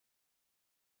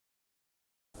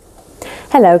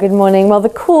Hello, good morning. Well, the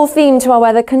cool theme to our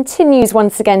weather continues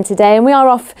once again today, and we are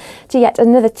off to yet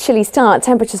another chilly start.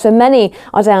 Temperatures for many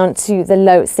are down to the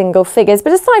low single figures.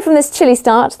 But aside from this chilly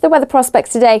start, the weather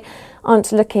prospects today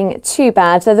aren't looking too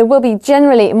bad, though there will be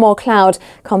generally more cloud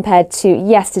compared to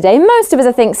yesterday. Most of us,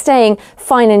 I think, staying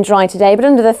fine and dry today, but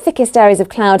under the thickest areas of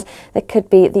cloud, there could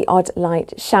be the odd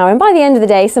light shower. And by the end of the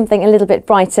day, something a little bit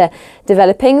brighter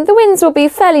developing. The winds will be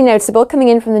fairly noticeable, coming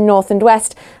in from the north and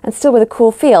west, and still with a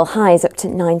cool feel, highs up to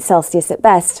 9 Celsius at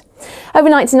best.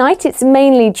 Overnight tonight, it's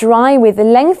mainly dry with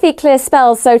lengthy clear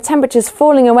spells, so temperatures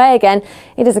falling away again.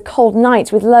 It is a cold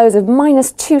night with lows of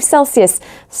 -2 Celsius,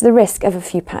 so the risk of a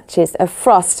few patches of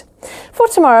frost. For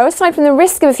tomorrow, aside from the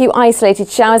risk of a few isolated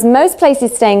showers, most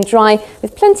places staying dry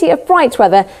with plenty of bright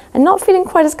weather and not feeling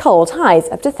quite as cold, highs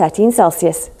up to 13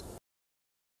 Celsius.